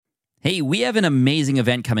Hey, we have an amazing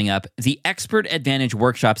event coming up, the Expert Advantage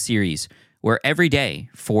Workshop Series, where every day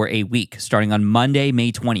for a week, starting on Monday,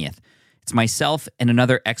 May 20th, it's myself and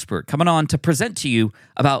another expert coming on to present to you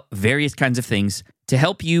about various kinds of things to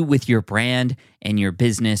help you with your brand and your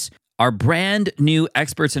business. Our brand new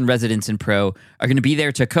experts and residents in Pro are going to be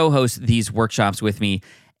there to co-host these workshops with me,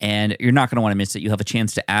 and you're not going to want to miss it. You'll have a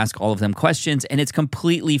chance to ask all of them questions, and it's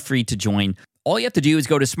completely free to join. All you have to do is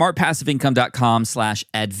go to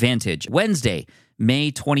smartpassiveincome.com/advantage. Wednesday,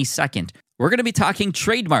 May 22nd. We're going to be talking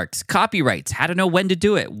trademarks, copyrights, how to know when to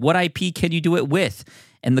do it, what IP can you do it with,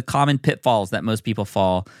 and the common pitfalls that most people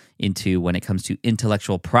fall into when it comes to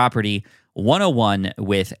intellectual property 101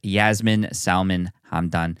 with Yasmin Salman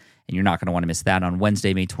Hamdan. And you're not going to want to miss that on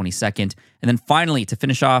Wednesday, May 22nd. And then finally, to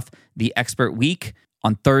finish off the Expert Week,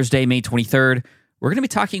 on Thursday, May 23rd, we're going to be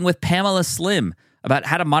talking with Pamela Slim about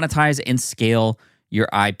how to monetize and scale your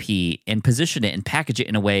IP and position it and package it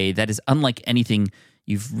in a way that is unlike anything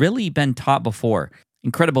you've really been taught before.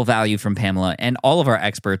 Incredible value from Pamela and all of our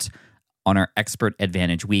experts on our Expert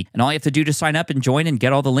Advantage Week. And all you have to do to sign up and join and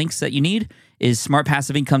get all the links that you need is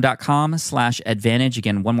smartpassiveincome.com/advantage.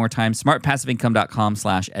 Again, one more time,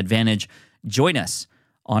 smartpassiveincome.com/advantage. Join us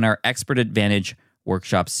on our Expert Advantage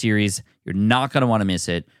Workshop Series. You're not going to want to miss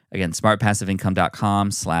it. Again,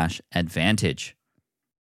 smartpassiveincome.com/advantage.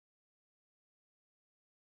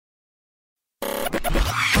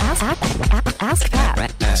 Ask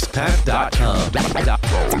Pat. AskPat.com.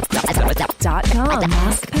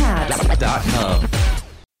 AskPat.com.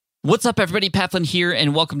 What's up, everybody? Pat Flynn here,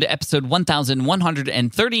 and welcome to episode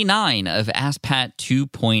 1139 of Ask Pat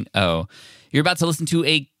 2.0. You're about to listen to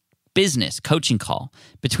a business coaching call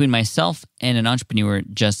between myself and an entrepreneur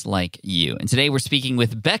just like you. And today we're speaking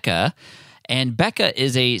with Becca, and Becca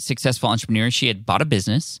is a successful entrepreneur. She had bought a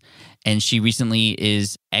business, and she recently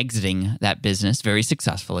is exiting that business very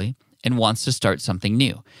successfully and wants to start something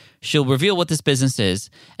new. She'll reveal what this business is,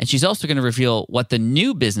 and she's also going to reveal what the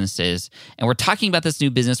new business is. And we're talking about this new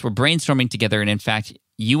business. We're brainstorming together, and in fact,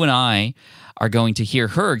 you and I are going to hear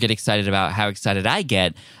her get excited about how excited I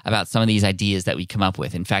get about some of these ideas that we come up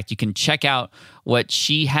with. In fact, you can check out what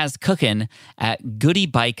she has cooking at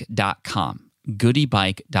goodiebike.com.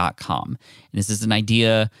 goodiebike.com. And this is an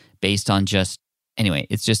idea based on anyway,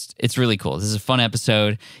 it's really cool. This is a fun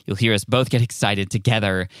episode. You'll hear us both get excited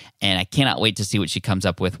together, and I cannot wait to see what she comes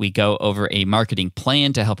up with. We go over a marketing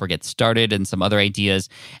plan to help her get started and some other ideas,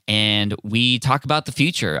 and we talk about the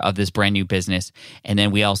future of this brand new business, and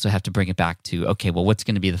then we also have to bring it back to, okay, well, what's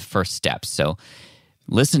going to be the first steps? So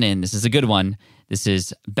listen in. This is a good one. This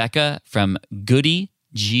is Becca from Goodie,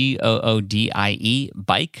 Goodie,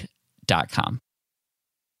 bike.com.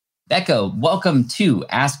 Becca, welcome to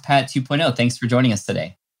Ask Pat 2.0. Thanks for joining us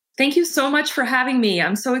today. Thank you so much for having me.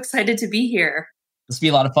 I'm so excited to be here. This will be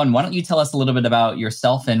a lot of fun. Why don't you tell us a little bit about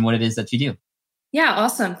yourself and what it is that you do? Yeah,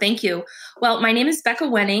 awesome. Thank you. Well, my name is Becca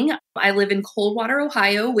Wenning. I live in Coldwater,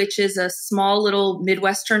 Ohio, which is a small little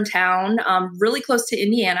Midwestern town, really close to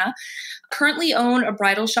Indiana. Currently own a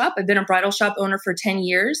bridal shop. I've been a bridal shop owner for 10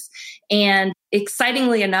 years. And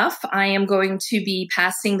excitingly enough, I am going to be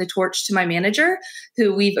passing the torch to my manager,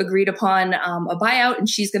 who we've agreed upon a buyout, and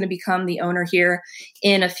she's going to become the owner here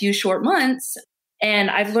in a few short months.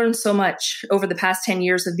 And I've learned so much over the past 10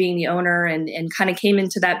 years of being the owner, and kind of came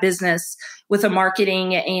into that business with a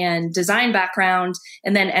marketing and design background,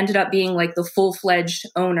 and then ended up being like the full-fledged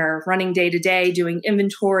owner, running day to day, doing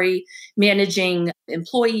inventory, managing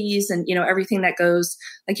employees, and, everything that goes,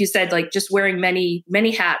 like you said, like just wearing many,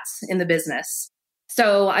 many hats in the business.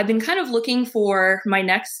 So I've been kind of looking for my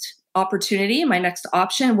next opportunity, my next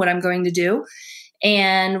option, what I'm going to do.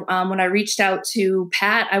 And when I reached out to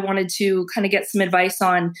Pat, I wanted to kind of get some advice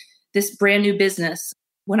on this brand new business.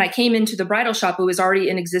 When I came into the bridal shop, it was already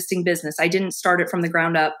an existing business. I didn't start it from the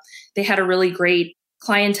ground up. They had a really great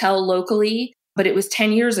clientele locally, but it was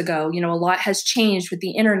 10 years ago. A lot has changed with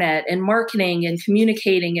the internet and marketing and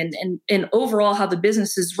communicating, and overall how the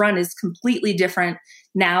business is run is completely different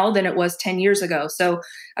now than it was 10 years ago. So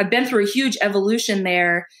I've been through a huge evolution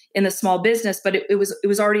there in the small business, but it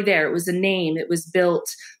was already there. It was a name. It was built.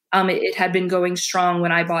 It had been going strong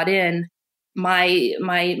when I bought in. My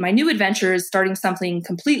new adventure is starting something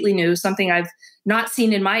completely new, something I've not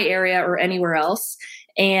seen in my area or anywhere else.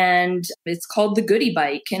 And it's called the Goodie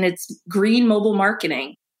Bike, and it's green mobile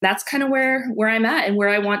marketing. That's kind of where I'm at and where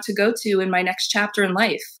I want to go to in my next chapter in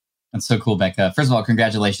life. That's so cool, Becca. First of all,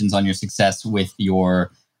 congratulations on your success with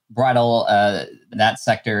your bridal, that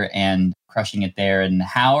sector, and crushing it there. And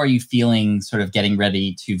how are you feeling sort of getting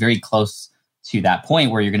ready to very close to that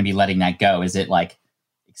point where you're going to be letting that go? Is it like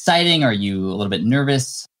exciting? Are you a little bit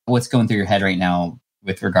nervous? What's going through your head right now?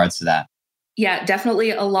 with regards to that? Yeah,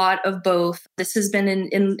 definitely a lot of both. This has been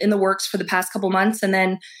in the works for the past couple months. And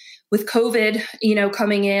then with COVID,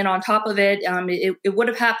 coming in on top of it, it would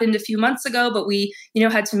have happened a few months ago, but we,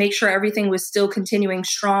 had to make sure everything was still continuing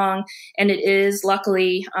strong. And it is,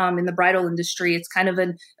 luckily, in the bridal industry, it's kind of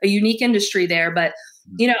a unique industry there. But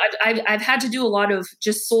I've had to do a lot of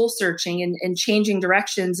just soul searching and changing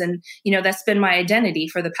directions. And, that's been my identity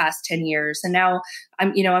for the past 10 years. And now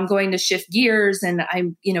I'm going to shift gears and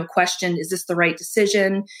I'm, question, is this the right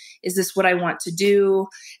decision? Is this what I want to do?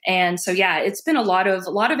 And so, yeah, it's been a lot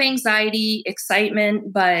of anxiety,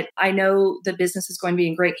 excitement, but I know the business is going to be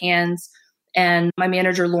in great hands. And my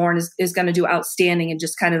manager, Lauren, is going to do outstanding and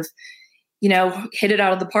just kind of, hit it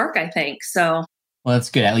out of the park, I think. So. Well,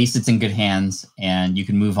 that's good. At least it's in good hands and you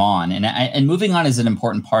can move on. And moving on is an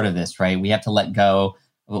important part of this, right? We have to let go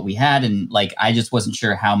of what we had. And I just wasn't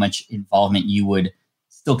sure how much involvement you would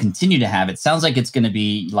still continue to have. It sounds like it's going to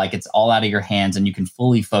be like it's all out of your hands and you can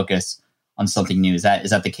fully focus on something new. Is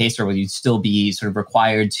that the case, or will you still be sort of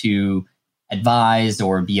required to advise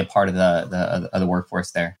or be a part of the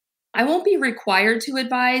workforce there? I won't be required to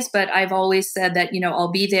advise, but I've always said that,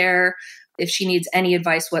 I'll be there if she needs any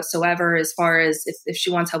advice whatsoever, as far as if she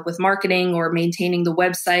wants help with marketing or maintaining the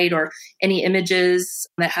website or any images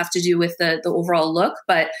that have to do with the overall look.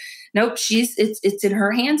 But nope, it's in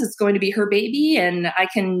her hands. It's going to be her baby, and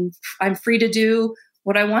I'm free to do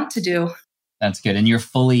what I want to do. That's good. And you're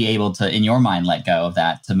fully able to, in your mind, let go of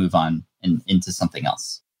that to move on into something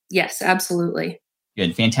else. Yes, absolutely.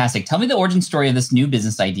 Good. Fantastic. Tell me the origin story of this new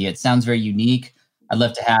business idea. It sounds very unique. I'd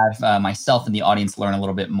love to have myself and the audience learn a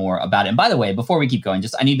little bit more about it. And by the way, before we keep going,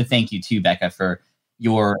 I need to thank you too, Becca, for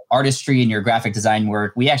your artistry and your graphic design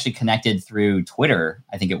work. We actually connected through Twitter,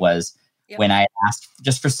 I think it was, when I asked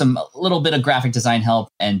just for some little bit of graphic design help,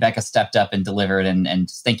 and Becca stepped up and delivered. And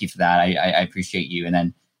just thank you for that. I appreciate you. And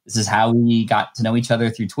then this is how we got to know each other,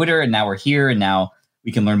 through Twitter. And now we're here, and now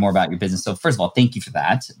we can learn more about your business. So first of all, thank you for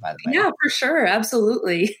that, by the way. Yeah, for sure.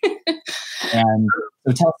 Absolutely. And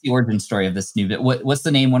so tell us the origin story of this new bit. What's the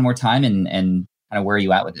name one more time, and kind of where are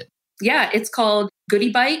you at with it? Yeah, it's called Goodie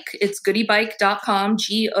Bike. It's goodiebike.com,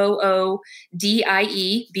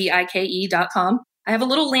 GOODIEBIKE.com. I have a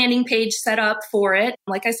little landing page set up for it.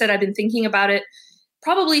 Like I said, I've been thinking about it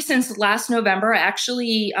probably since last November. I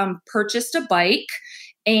actually purchased a bike,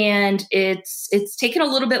 and it's taken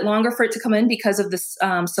a little bit longer for it to come in because of the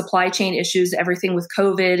supply chain issues. Everything with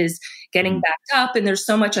COVID is getting backed up, and there's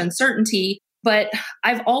so much uncertainty. But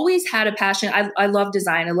I've always had a passion. I love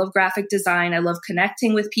design. I love graphic design. I love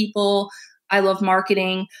connecting with people. I love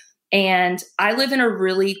marketing. And I live in a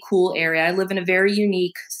really cool area. I live in a very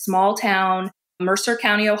unique small town, Mercer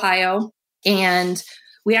County, Ohio. And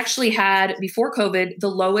we actually had, before COVID, the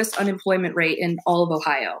lowest unemployment rate in all of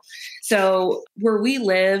Ohio. So where we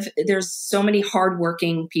live, there's so many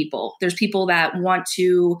hardworking people. There's people that want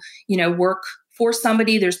to, work for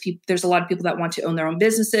somebody. There's a lot of people that want to own their own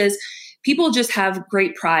businesses. People just have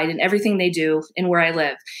great pride in everything they do in where I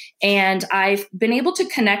live. And I've been able to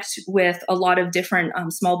connect with a lot of different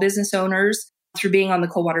small business owners through being on the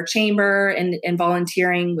Coldwater Chamber and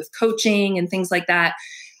volunteering with coaching and things like that.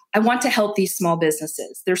 I want to help these small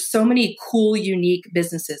businesses. There's so many cool, unique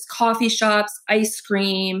businesses, coffee shops, ice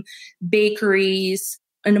cream, bakeries,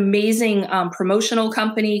 an amazing promotional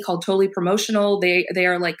company called Totally Promotional. They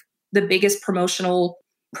are like the biggest promotional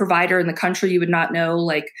provider in the country. You would not know,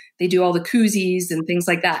 like they do all the koozies and things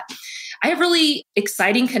like that. I have really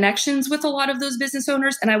exciting connections with a lot of those business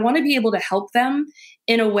owners, and I want to be able to help them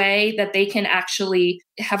in a way that they can actually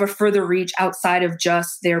have a further reach outside of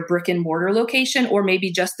just their brick and mortar location, or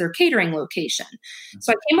maybe just their catering location.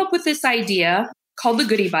 So I came up with this idea called the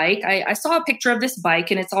Goodie Bike. I saw a picture of this bike,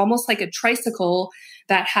 and it's almost like a tricycle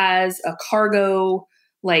that has a cargo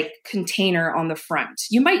like container on the front.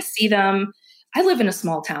 You might see them. I live in a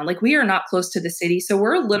small town. Like, we are not close to the city. So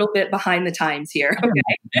we're a little bit behind the times here.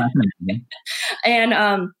 Okay.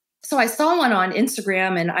 And so I saw one on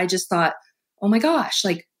Instagram, and I just thought, oh my gosh,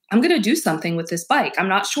 like, I'm going to do something with this bike. I'm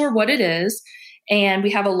not sure what it is. And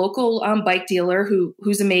we have a local bike dealer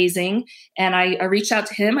who's amazing. And I reached out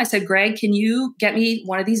to him. I said, Greg, can you get me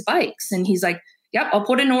one of these bikes? And he's like, yep, I'll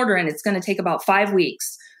put an order in. It's going to take about 5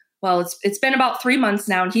 weeks. Well, it's been about 3 months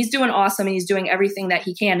now, and he's doing awesome, and he's doing everything that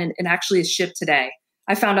he can, and actually is shipped today.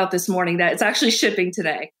 I found out this morning that it's actually shipping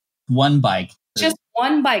today. One bike. Just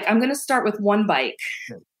one bike. I'm going to start with one bike.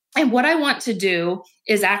 And what I want to do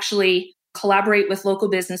is actually collaborate with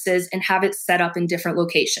local businesses and have it set up in different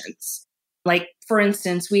locations. Like, for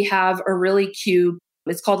instance, we have a really cute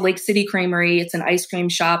It's called Lake City Creamery. It's an ice cream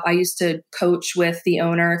shop. I used to coach with the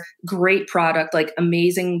owner. Great product, like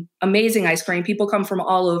amazing, amazing ice cream. People come from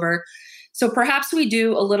all over. So perhaps we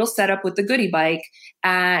do a little setup with the Goodie Bike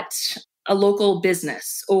at a local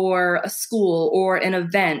business or a school or an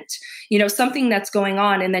event, something that's going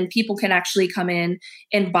on. And then people can actually come in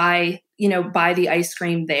and buy the ice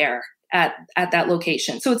cream there at that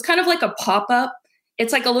location. So it's kind of like a pop-up.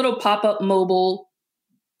 It's like a little pop-up mobile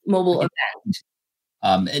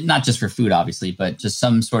event. Not just for food, obviously, but just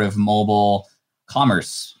some sort of mobile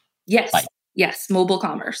commerce. Yes. Site. Yes. Mobile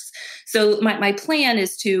commerce. So my plan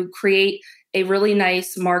is to create a really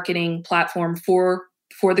nice marketing platform for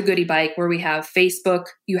the Goodie Bike, where we have Facebook.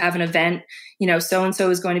 You have an event, so-and-so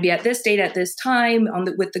is going to be at this date at this time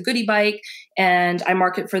with the Goodie Bike. And I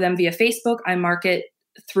market for them via Facebook. I market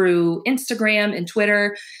through Instagram and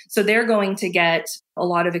Twitter. So they're going to get a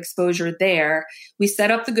lot of exposure there. We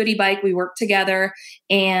set up the Goodie Bike, we work together,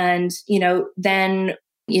 and, then,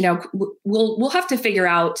 we'll have to figure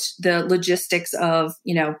out the logistics of,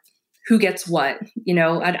 who gets what,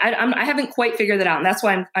 I haven't quite figured that out. And that's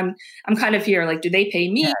why I'm kind of here. Like, do they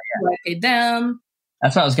pay me? Yeah. Do I pay them?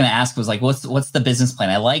 That's what I was going to ask, was like, what's the business plan?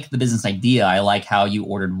 I like the business idea. I like how you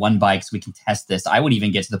ordered one bike so we can test this. I would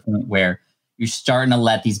even get to the point where you're starting to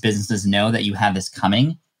let these businesses know that you have this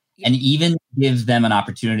coming, and even give them an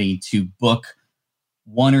opportunity to book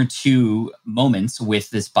 1 or 2 moments with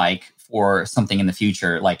this bike for something in the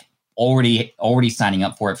future, like already signing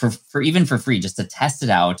up for it for even for free, just to test it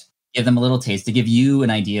out, give them a little taste, to give you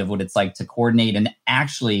an idea of what it's like to coordinate. And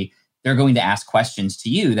actually, they're going to ask questions to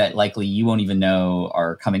you that likely you won't even know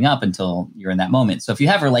are coming up until you're in that moment. So if you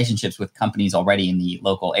have relationships with companies already in the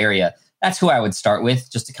local area, that's who I would start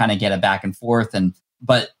with, just to kind of get a back and forth.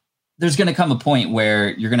 But there's going to come a point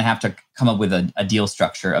where you're going to have to come up with a deal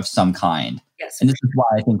structure of some kind. Yes. And this is why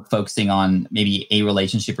I think focusing on maybe a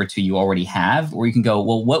relationship or 2 you already have, where you can go,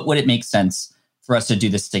 well, what would it make sense for us to do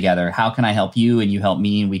this together? How can I help you and you help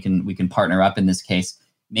me, and we can partner up in this case?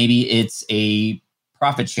 Maybe it's a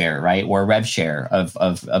profit share, right? Or a rev share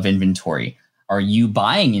of inventory. Are you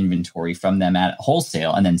buying inventory from them at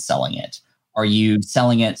wholesale and then selling it? Are you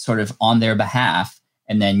selling it sort of on their behalf,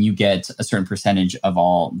 and then you get a certain percentage of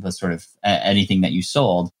all the sort of anything that you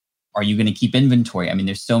sold? Are you going to keep inventory? I mean,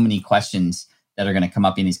 there's so many questions that are going to come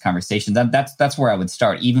up in these conversations. That's where I would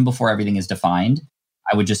start. Even before everything is defined,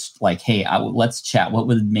 I would just like, hey, let's chat. What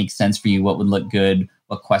would make sense for you? What would look good?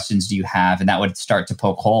 What questions do you have? And that would start to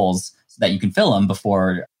poke holes so that you can fill them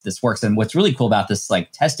before this works. And what's really cool about this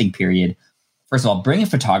like testing period, first of all, bring a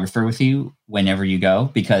photographer with you whenever you go,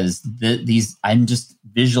 because I'm just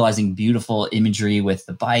visualizing beautiful imagery with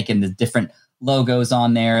the bike and the different logos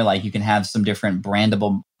on there. Like, you can have some different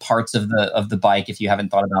brandable parts of the bike if you haven't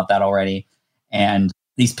thought about that already. And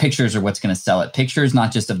these pictures are what's going to sell it. Pictures,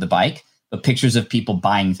 not just of the bike, but pictures of people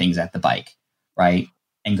buying things at the bike, right?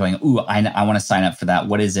 And going, ooh, I want to sign up for that.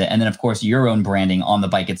 What is it? And then, of course, your own branding on the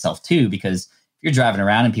bike itself too, because if you're driving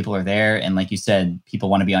around and people are there, and like you said, people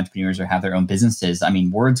want to be entrepreneurs or have their own businesses, I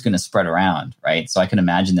mean, word's going to spread around, right? So I can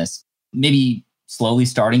imagine this maybe slowly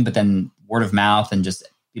starting, but then word of mouth and just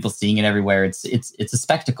people seeing it everywhere. It's a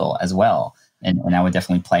spectacle as well. And I would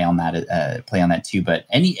definitely play on that too. But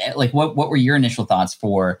what were your initial thoughts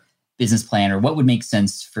for business plan, or what would make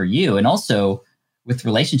sense for you? And also with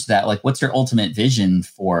relation to that, like, what's your ultimate vision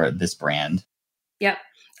for this brand? Yep.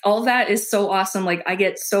 All of that is so awesome. Like, I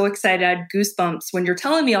get so excited. I had goosebumps when you're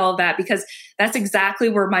telling me all of that, because that's exactly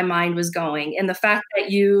where my mind was going. And the fact that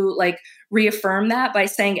you like reaffirm that by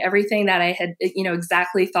saying everything that I had,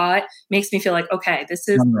 exactly thought, makes me feel like, okay, this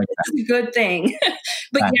is a good thing.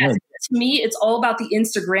 But yes, to me, it's all about the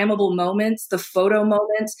Instagrammable moments, the photo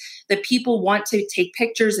moments that people want to take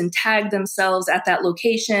pictures and tag themselves at that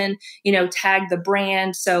location, tag the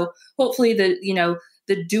brand. So hopefully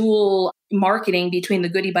the dual marketing between the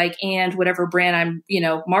Goodie Bike and whatever brand I'm,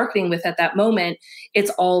 marketing with at that moment, it's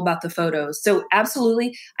all about the photos. So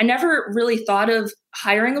absolutely. I never really thought of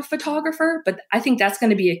hiring a photographer, but I think that's going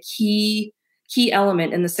to be a key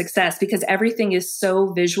element in the success, because everything is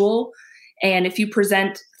so visual. And if you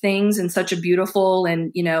present things in such a beautiful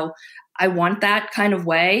and, I want that kind of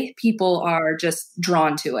way, people are just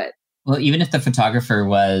drawn to it. Well, even if the photographer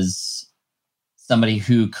was somebody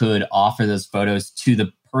who could offer those photos to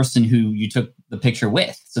the person who you took the picture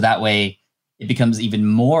with, so that way it becomes even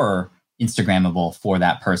more Instagrammable for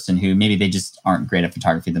that person who maybe they just aren't great at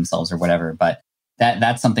photography themselves or whatever. But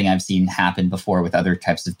that's something I've seen happen before with other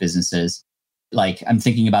types of businesses. Like, I'm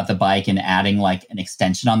thinking about the bike and adding like an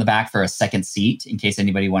extension on the back for a second seat in case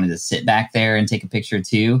anybody wanted to sit back there and take a picture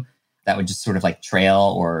too. That would just sort of like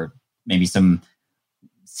trail, or maybe some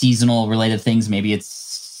seasonal related things. Maybe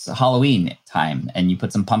it's Halloween time and you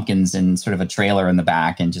put some pumpkins in sort of a trailer in the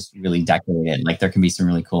back and just really decorate it. Like there can be some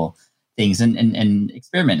really cool things and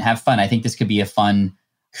experiment, have fun. I think this could be a fun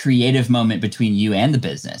creative moment between you and the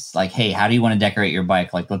business. Like, hey, how do you want to decorate your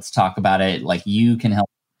bike? Like, let's talk about it. Like you can help,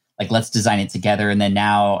 like, let's design it together. And then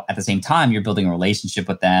now at the same time, you're building a relationship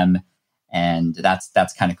with them. And that's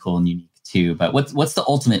kind of cool and unique too. But what's the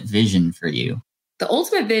ultimate vision for you? The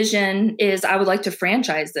ultimate vision is I would like to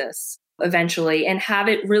franchise this eventually and have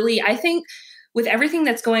it really, I think with everything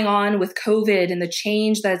that's going on with COVID and the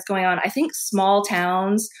change that's going on, I think small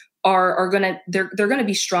towns are they're going to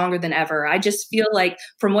be stronger than ever. I just feel like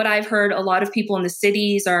from what I've heard, a lot of people in the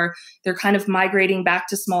cities they're kind of migrating back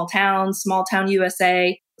to small town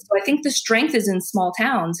USA. So I think the strength is in small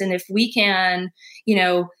towns. And if we can,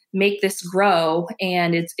 make this grow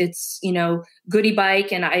and it's Goodie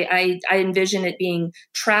Bike. And I envision it being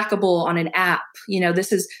trackable on an app.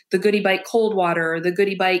 This is the Goodie Bike Coldwater, or the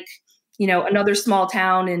Goodie Bike, another small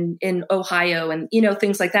town in Ohio and,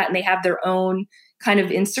 things like that. And they have their own kind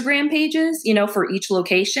of Instagram pages, for each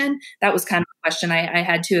location. That was kind of a question I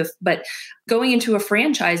had too. But going into a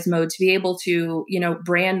franchise mode to be able to,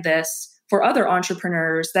 brand this for other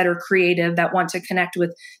entrepreneurs that are creative, that want to connect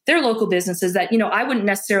with their local businesses that, I wouldn't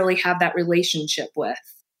necessarily have that relationship with.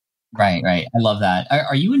 Right. I love that.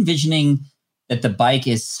 Are you envisioning that the bike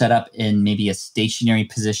is set up in maybe a stationary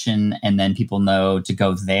position and then people know to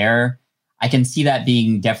go there? I can see that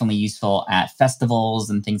being definitely useful at festivals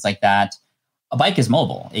and things like that. A bike is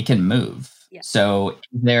mobile. It can move. Yeah. So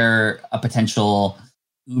is there a potential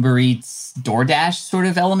Uber Eats, DoorDash sort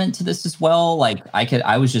of element to this as well? Like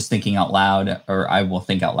I was just thinking out loud, or I will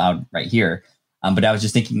think out loud right here. But I was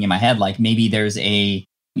just thinking in my head, like maybe there's a,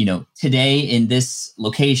 today in this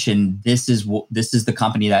location, this is the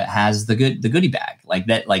company that has the goodie bag, like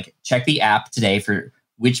that, like check the app today for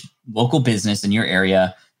which local business in your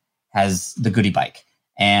area has the Goodie Bike.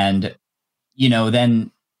 And,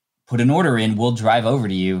 then put an order in, we'll drive over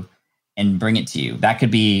to you and bring it to you. That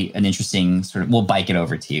could be an interesting sort of, we'll bike it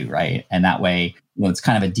over to you, right? And that way, it's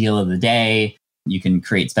kind of a deal of the day. You can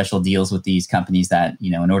create special deals with these companies that,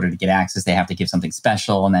 in order to get access, they have to give something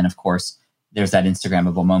special. And then, of course, there's that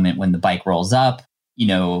Instagrammable moment when the bike rolls up.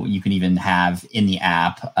 You can even have in the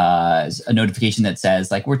app a notification that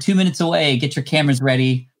says, like, we're 2 minutes away, get your cameras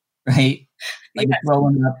ready, right? Like it's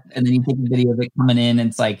rolling up, and then you take a video of it coming in, and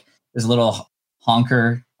it's like there's a little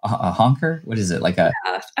honker. A honker? What is it? Like a...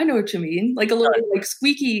 Yeah, I know what you mean. Like a little like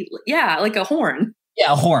squeaky, like a horn.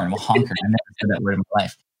 Yeah, a horn. Well, honker. I never said that word in my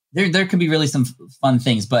life. There could be really some fun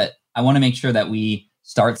things, but I want to make sure that we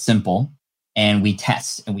start simple and we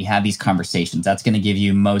test and we have these conversations. That's going to give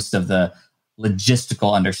you most of the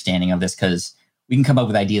logistical understanding of this, because we can come up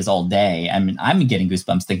with ideas all day. I mean, I'm getting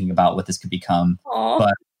goosebumps thinking about what this could become. Aww.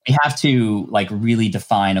 But we have to really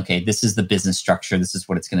define, okay, this is the business structure. This is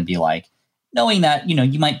what it's going to be like. Knowing that,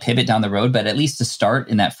 you might pivot down the road, but at least to start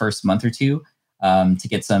in that first month or two, to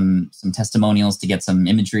get some testimonials, to get some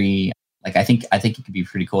imagery. Like I think it could be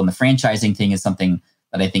pretty cool. And the franchising thing is something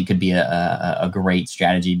that I think could be a great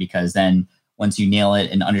strategy, because then once you nail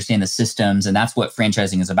it and understand the systems, and that's what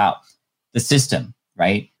franchising is about, the system,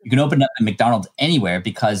 right? You can open up a McDonald's anywhere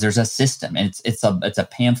because there's a system, and it's a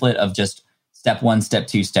pamphlet of just step 1, step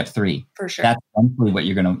 2, step 3. For sure. That's essentially what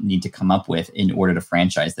you're going to need to come up with in order to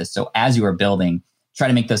franchise this. So as you are building, try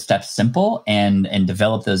to make those steps simple and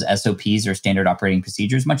develop those SOPs or standard operating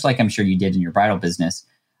procedures, much like I'm sure you did in your bridal business.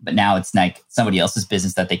 But now it's like somebody else's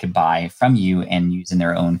business that they could buy from you and use in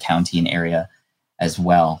their own county and area as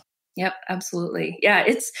well. Yep, absolutely. Yeah,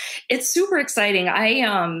 it's super exciting.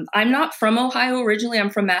 I'm not from Ohio originally. I'm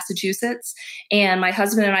from Massachusetts, and my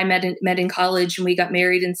husband and I met in college, and we got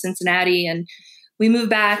married in Cincinnati, and we moved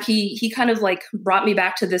back. He kind of like brought me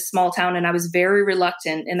back to this small town, and I was very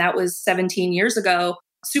reluctant, and that was 17 years ago.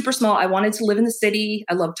 Super small. I wanted to live in the city.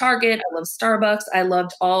 I loved Target. I loved Starbucks. I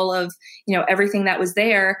loved all of, everything that was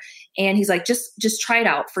there. And he's like, just try it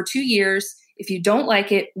out for 2 years. If you don't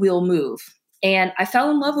like it, we'll move. And I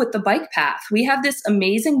fell in love with the bike path. We have this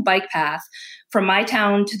amazing bike path from my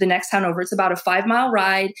town to the next town over. It's about a 5-mile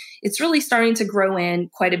ride. It's really starting to grow in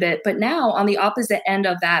quite a bit. But now on the opposite end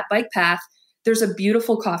of that bike path, there's a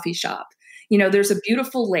beautiful coffee shop. There's a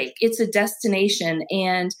beautiful lake. It's a destination.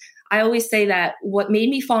 And I always say that what made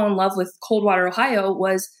me fall in love with Coldwater, Ohio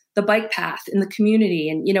was the bike path in the community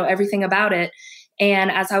and, everything about it.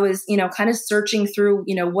 And as I was, kind of searching through,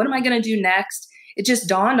 what am I going to do next? It just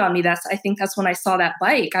dawned on me. I think that's when I saw that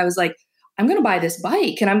bike. I was like, I'm going to buy this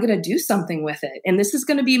bike and I'm going to do something with it. And this is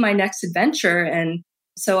going to be my next adventure. And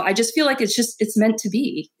so I just feel like it's meant to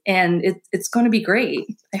be, and it's going to be great.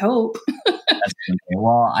 I hope. That's Interesting.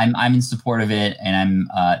 Well, I'm in support of it, and I'm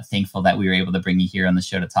thankful that we were able to bring you here on the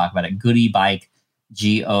show to talk about it. Goodie Bike,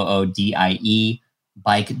 GOODIE,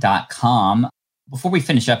 bike.com. Before we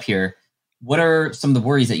finish up here, what are some of the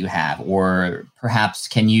worries that you have? Or perhaps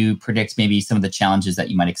can you predict maybe some of the challenges that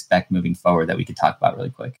you might expect moving forward that we could talk about really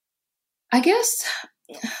quick? I guess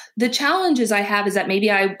the challenges I have is that maybe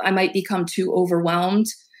I might become too overwhelmed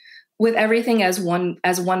with everything as one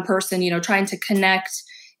person, trying to connect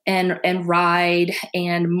and ride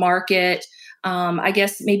and market. I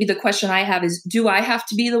guess maybe the question I have is, do I have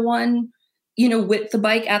to be the one, with the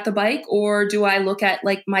bike at the bike, or do I look at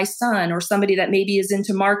like my son or somebody that maybe is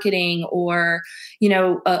into marketing, or,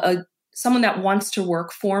 someone that wants to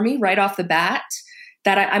work for me right off the bat,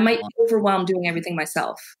 that I might be overwhelmed doing everything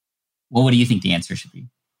myself? Well, what do you think the answer should be?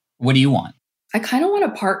 What do you want? I kind of want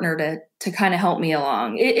a partner to kind of help me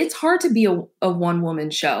along. It's hard to be a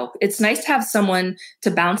one-woman show. It's nice to have someone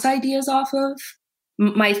to bounce ideas off of.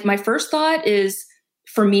 My first thought is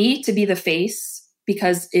for me to be the face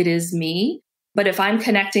because it is me. But if I'm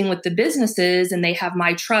connecting with the businesses and they have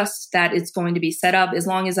my trust that it's going to be set up, as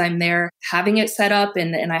long as I'm there having it set up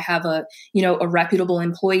and I have a reputable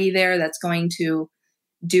employee there that's going to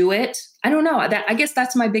do it. I don't know. I guess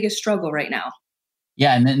that's my biggest struggle right now.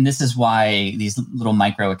 Yeah, and then this is why these little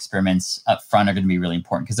micro experiments up front are going to be really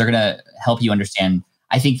important, because they're going to help you understand.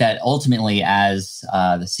 I think that ultimately, as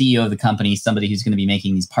the CEO of the company, somebody who's going to be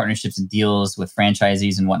making these partnerships and deals with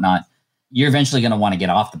franchisees and whatnot, you're eventually going to want to get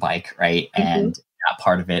off the bike, right? Mm-hmm. And that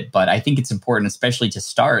part of it. But I think it's important, especially to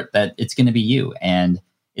start, that it's going to be you, and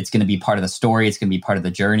it's going to be part of the story. It's going to be part of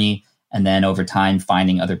the journey. And then over time,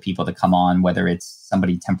 finding other people to come on, whether it's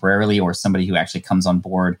somebody temporarily or somebody who actually comes on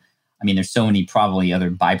board. I mean, there's so many probably other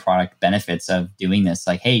byproduct benefits of doing this.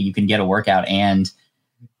 Like, hey, you can get a workout and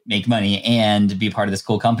make money and be part of this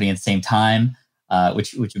cool company at the same time,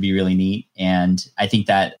 which would be really neat. And I think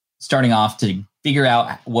that starting off to figure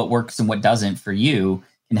out what works and what doesn't for you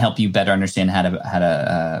can help you better understand how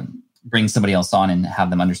to bring somebody else on and have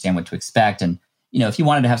them understand what to expect. And if you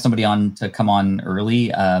wanted to have somebody on to come on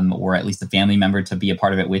early, or at least a family member to be a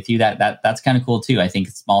part of it with you, that's kind of cool too. I think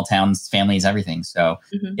small towns, family is everything. So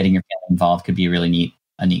getting your family involved could be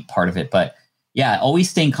a neat part of it. But yeah, always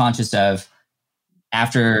staying conscious of,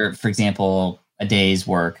 after, for example, a day's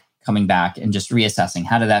work, coming back and just reassessing,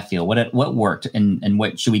 how did that feel? What worked and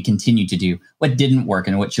what should we continue to do? What didn't work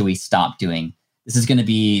and what should we stop doing? This is going to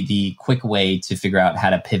be the quick way to figure out how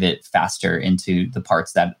to pivot faster into the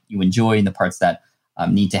parts that you enjoy and the parts that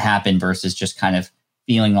need to happen, versus just kind of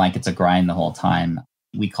feeling like it's a grind the whole time.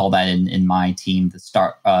 We call that in my team the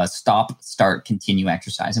stop, start, continue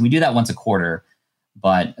exercise. And we do that once a quarter,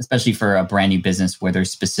 but especially for a brand new business where there's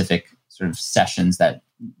specific sort of sessions that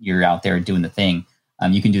you're out there doing the thing,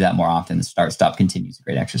 you can do that more often. The start, stop, continue is a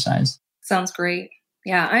great exercise. Sounds great.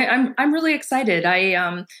 Yeah, I'm really excited.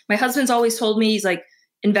 My husband's always told me, he's like,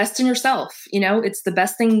 invest in yourself. It's the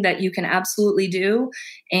best thing that you can absolutely do.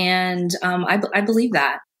 And I believe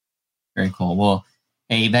that. Very cool. Well,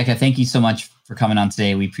 hey, Becca, thank you so much for coming on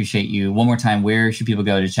today. We appreciate you. One more time, where should people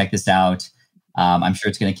go to check this out? I'm sure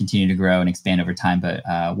it's going to continue to grow and expand over time, but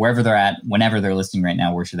wherever they're at, whenever they're listening right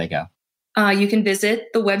now, where should they go? You can visit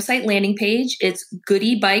the website landing page. It's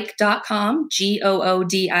goodiebike.com,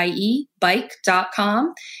 GOODIE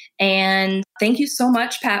bike.com. And thank you so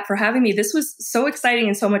much, Pat, for having me. This was so exciting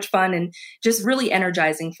and so much fun and just really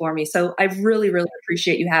energizing for me. So I really, really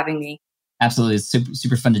appreciate you having me. Absolutely. It's super,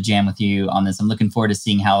 super fun to jam with you on this. I'm looking forward to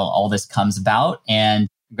seeing how all this comes about. And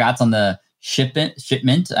congrats on the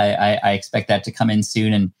shipment. I expect that to come in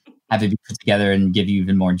soon and have it be put together and give you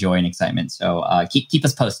even more joy and excitement. So keep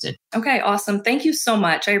us posted. Okay, awesome. Thank you so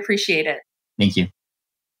much. I appreciate it. Thank you.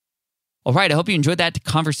 All right. I hope you enjoyed that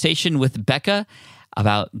conversation with Becca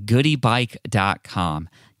about goodiebike.com.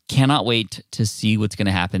 Cannot wait to see what's going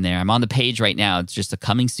to happen there. I'm on the page right now. It's just a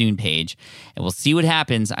coming soon page, and we'll see what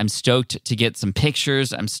happens. I'm stoked to get some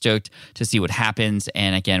pictures. I'm stoked to see what happens.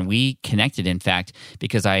 And again, we connected, in fact,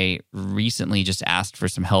 because I recently just asked for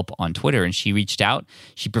some help on Twitter, and she reached out.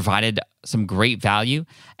 She provided some great value,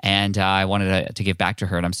 and I wanted to give back to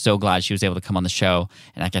her. And I'm so glad she was able to come on the show,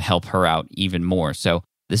 and I can help her out even more. So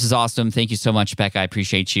this is awesome. Thank you so much, Becca. I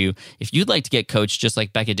appreciate you. If you'd like to get coached just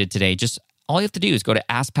like Becca did today, all you have to do is go to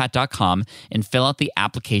askpat.com and fill out the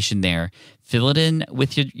application there. Fill it in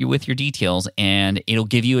with your details, and it'll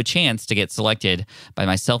give you a chance to get selected by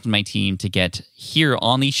myself and my team to get here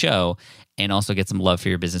on the show and also get some love for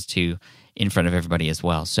your business too in front of everybody as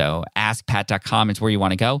well. So askpat.com is where you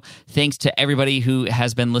want to go. Thanks to everybody who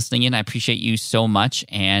has been listening in. I appreciate you so much.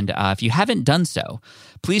 And if you haven't done so,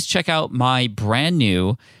 please check out my brand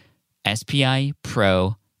new SPI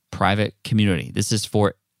Pro private community. This is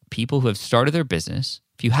for people who have started their business.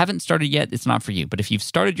 If you haven't started yet, it's not for you. But if you've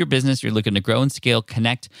started your business, you're looking to grow and scale,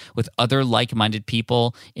 connect with other like-minded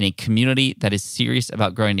people in a community that is serious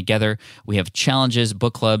about growing together. We have challenges,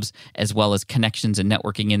 book clubs, as well as connections and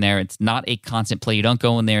networking in there. It's not a constant play. You don't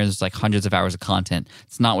go in there. There's like hundreds of hours of content.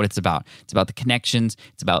 It's not what it's about. It's about the connections.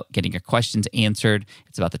 It's about getting your questions answered.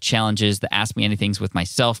 It's about the challenges, the Ask Me Anythings with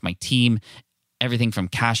myself, my team. Everything from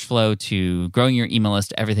cash flow to growing your email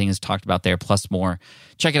list, everything is talked about there, plus more.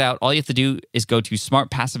 Check it out. All you have to do is go to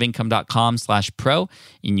smartpassiveincome.com/pro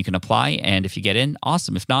and you can apply. And if you get in,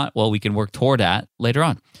 awesome. If not, well, we can work toward that later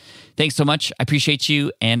on. Thanks so much. I appreciate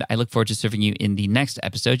you. And I look forward to serving you in the next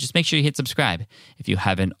episode. Just make sure you hit subscribe if you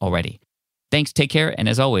haven't already. Thanks. Take care. And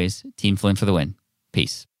as always, Team Flynn for the win.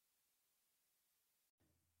 Peace.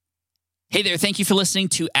 Hey there, thank you for listening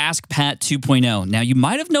to Ask Pat 2.0. Now, you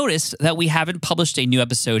might have noticed that we haven't published a new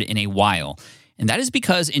episode in a while, and that is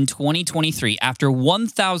because in 2023, after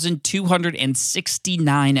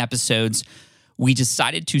 1,269 episodes, we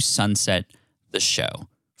decided to sunset the show.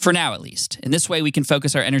 For now, at least. In this way, we can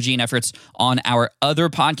focus our energy and efforts on our other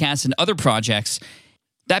podcasts and other projects.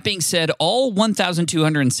 That being said, all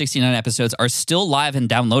 1,269 episodes are still live and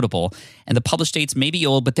downloadable, and the published dates may be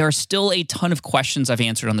old, but there are still a ton of questions I've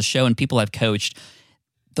answered on the show and people I've coached.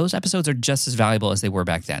 Those episodes are just as valuable as they were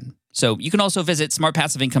back then. So you can also visit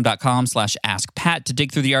smartpassiveincome.com/askpat to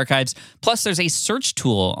dig through the archives. Plus, there's a search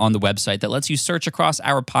tool on the website that lets you search across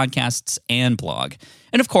our podcasts and blog.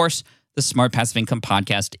 And of course, the Smart Passive Income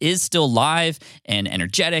podcast is still live and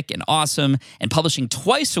energetic and awesome and publishing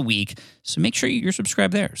twice a week. So make sure you're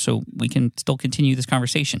subscribed there so we can still continue this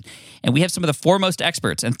conversation. And we have some of the foremost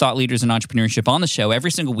experts and thought leaders in entrepreneurship on the show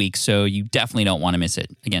every single week, so you definitely don't want to miss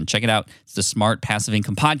it. Again, check it out. It's the Smart Passive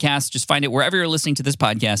Income podcast. Just find it wherever you're listening to this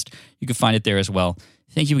podcast. You can find it there as well.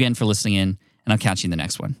 Thank you again for listening in, and I'll catch you in the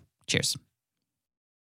next one. Cheers.